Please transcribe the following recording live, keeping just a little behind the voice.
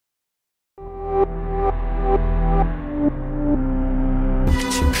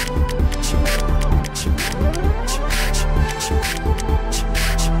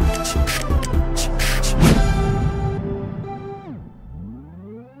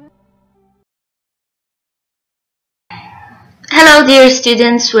Hello dear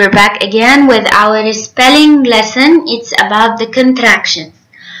students, we're back again with our spelling lesson. It's about the contractions.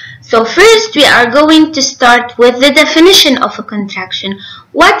 So first we are going to start with the definition of a contraction.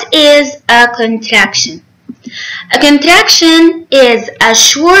 What is a contraction? A contraction is a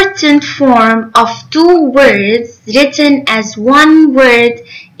shortened form of two words written as one word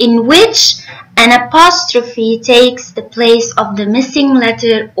in which an apostrophe takes the place of the missing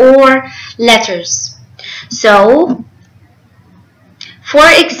letter or letters. So, for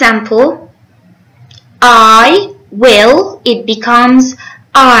example, I will, it becomes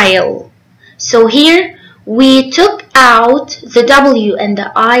I'll. So here we took out the W and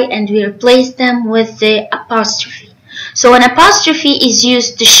the I and we replaced them with the apostrophe. So an apostrophe is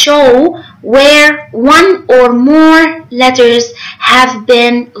used to show where one or more letters have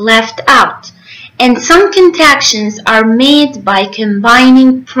been left out. And some contractions are made by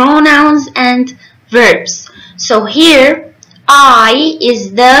combining pronouns and verbs. So here, I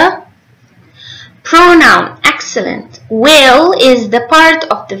is the pronoun, excellent. Will is the part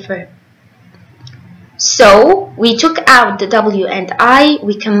of the verb. So we took out the W and I,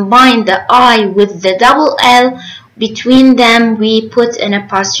 we combined the I with the double L, between them we put an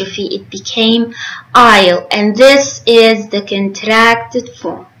apostrophe, it became I'll, and this is the contracted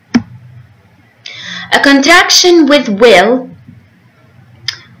form. A contraction with will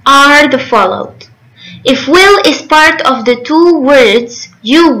are the following. If will is part of the two words,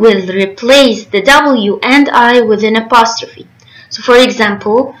 you will replace the W and I with an apostrophe. So for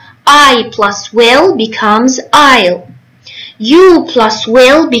example, I plus will becomes I'll. You plus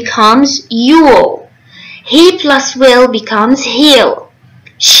will becomes you'll. He plus will becomes he'll.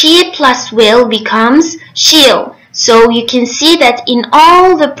 She plus will becomes she'll. So you can see that in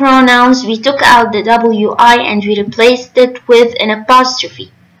all the pronouns we took out the WI and we replaced it with an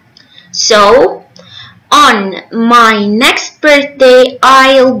apostrophe. So, on my next birthday,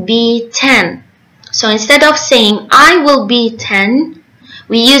 I'll be 10. So instead of saying I will be 10,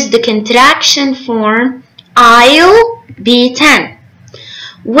 we use the contraction form I'll be 10.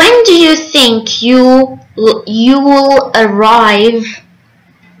 When do you think you will arrive?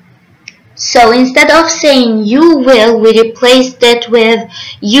 So instead of saying you will, we replaced it with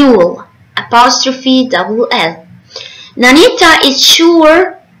you'll, apostrophe double L. Nanita is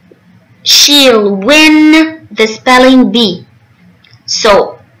sure she'll win the spelling bee.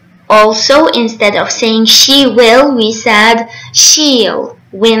 So also instead of saying she will, we said she'll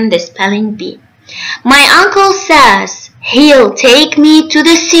win the spelling bee. My uncle says he'll take me to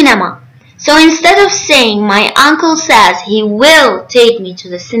the cinema. So instead of saying my uncle says he will take me to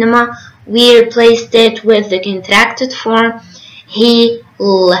the cinema, we replaced it with the contracted form he'll.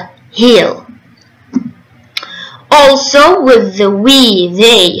 Also, with the we,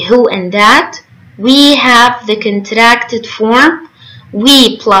 they, who, and that, we have the contracted form.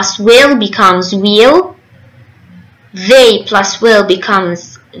 We plus will becomes we'll. They plus will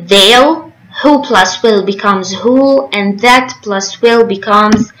becomes they'll. Who plus will becomes who'll. And that plus will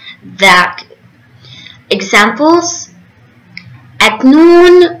becomes that. Examples. At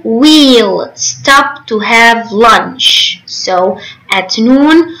noon, we'll stop to have lunch. So, at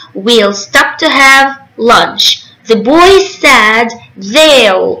noon, we'll stop to have lunch. The boys said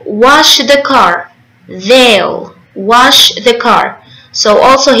they'll wash the car. They'll wash the car. So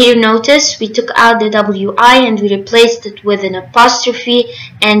also here notice we took out the WI and we replaced it with an apostrophe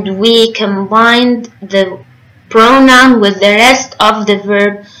and we combined the pronoun with the rest of the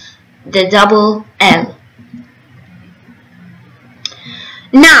verb, the double L.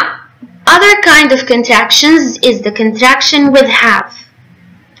 Now, other kind of contractions is the contraction with have.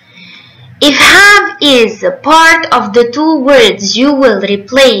 If have is a part of the two words, you will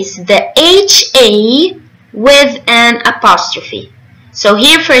replace the HA with an apostrophe. So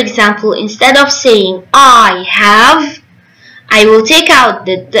here, for example, instead of saying I have, I will take out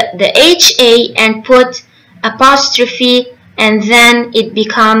the HA and put apostrophe and then it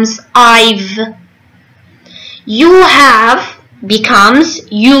becomes I've. You have becomes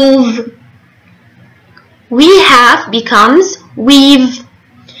you've. We have becomes we've.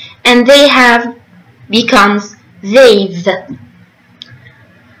 And they have becomes they've.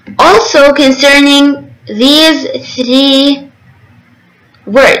 Also concerning these three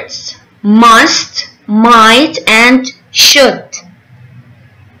words, must, might, and should,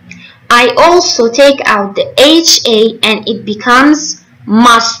 I also take out the HA and it becomes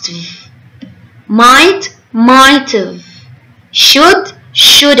must've, might, might've, should,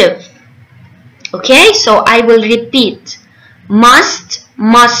 should've. Okay, so I will repeat. Must,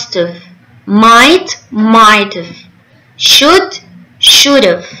 must've, might, might've, should,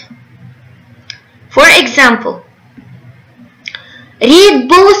 should've. For example, Read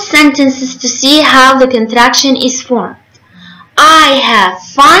both sentences to see how the contraction is formed. I have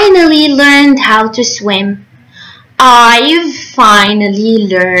finally learned how to swim. I've finally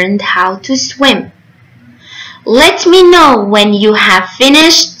learned how to swim. Let me know when you have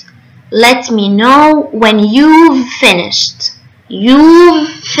finished. Let me know when you've finished. You've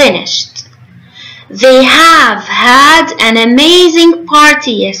finished. They have had an amazing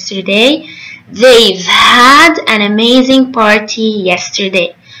party yesterday. They've had an amazing party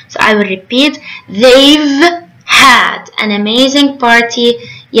yesterday. So I will repeat. They've had an amazing party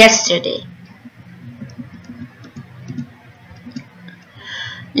yesterday.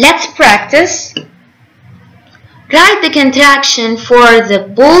 Let's practice. Write the contraction for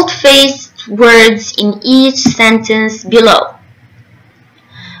the bold-faced words in each sentence below.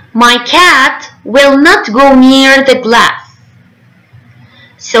 My cat will not go near the glass.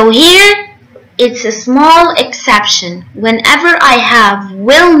 So here it's a small exception. Whenever I have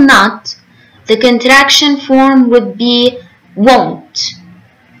will not, the contraction form would be won't.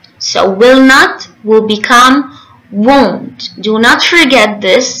 So will not will become won't. Do not forget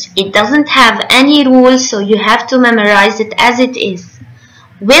this. It doesn't have any rules, so you have to memorize it as it is.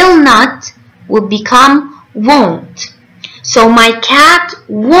 Will not will become won't. So my cat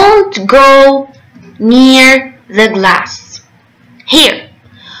won't go near the glass. Here,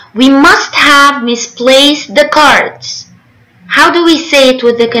 we must have misplaced the cards. How do we say it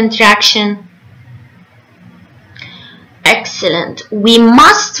with the contraction? Excellent. We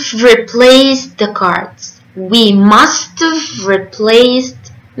must have replaced the cards. We must have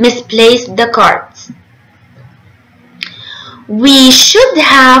misplaced the cards. We should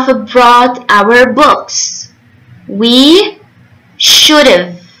have brought our books. We should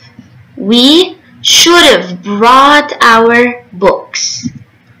have brought our books.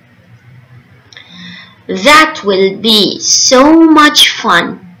 That will be so much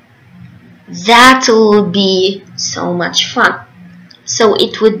fun. That'll be so much fun. So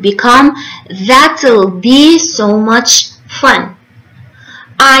it would become that'll be so much fun.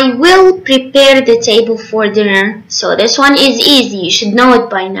 I will prepare the table for dinner. So this one is easy. You should know it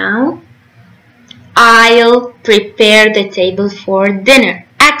by now. I'll prepare the table for dinner.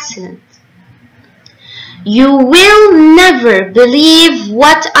 Excellent. You will never believe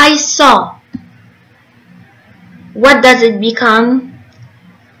what I saw. What does it become?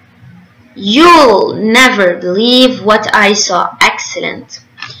 You'll never believe what I saw. Excellent.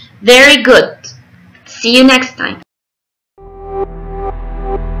 Very good. See you next time.